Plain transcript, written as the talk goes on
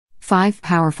5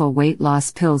 powerful weight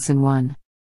loss pills in one.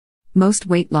 Most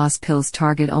weight loss pills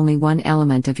target only one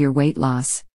element of your weight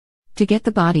loss. To get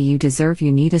the body you deserve,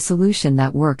 you need a solution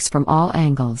that works from all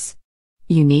angles.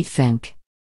 You need think.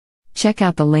 Check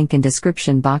out the link in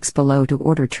description box below to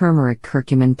order Turmeric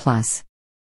Curcumin Plus.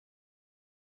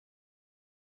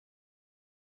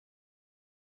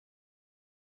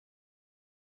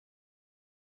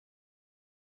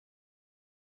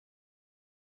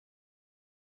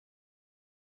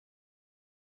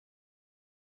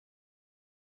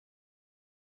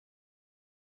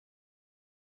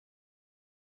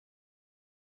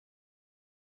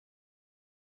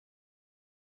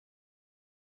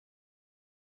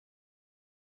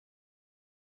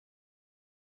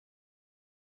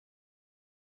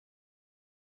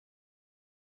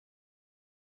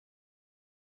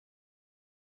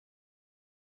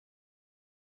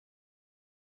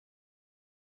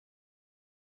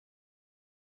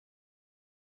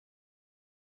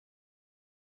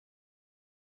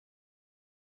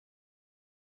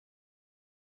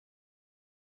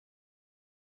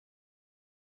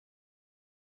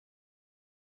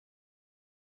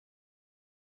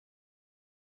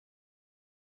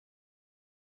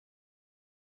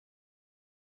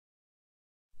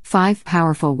 Five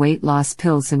powerful weight loss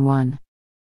pills in one.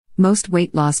 Most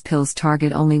weight loss pills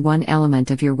target only one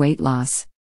element of your weight loss.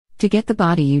 To get the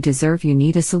body you deserve, you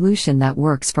need a solution that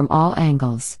works from all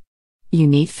angles. You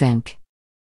need think.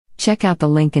 Check out the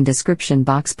link in description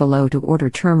box below to order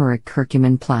Turmeric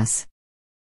Curcumin Plus.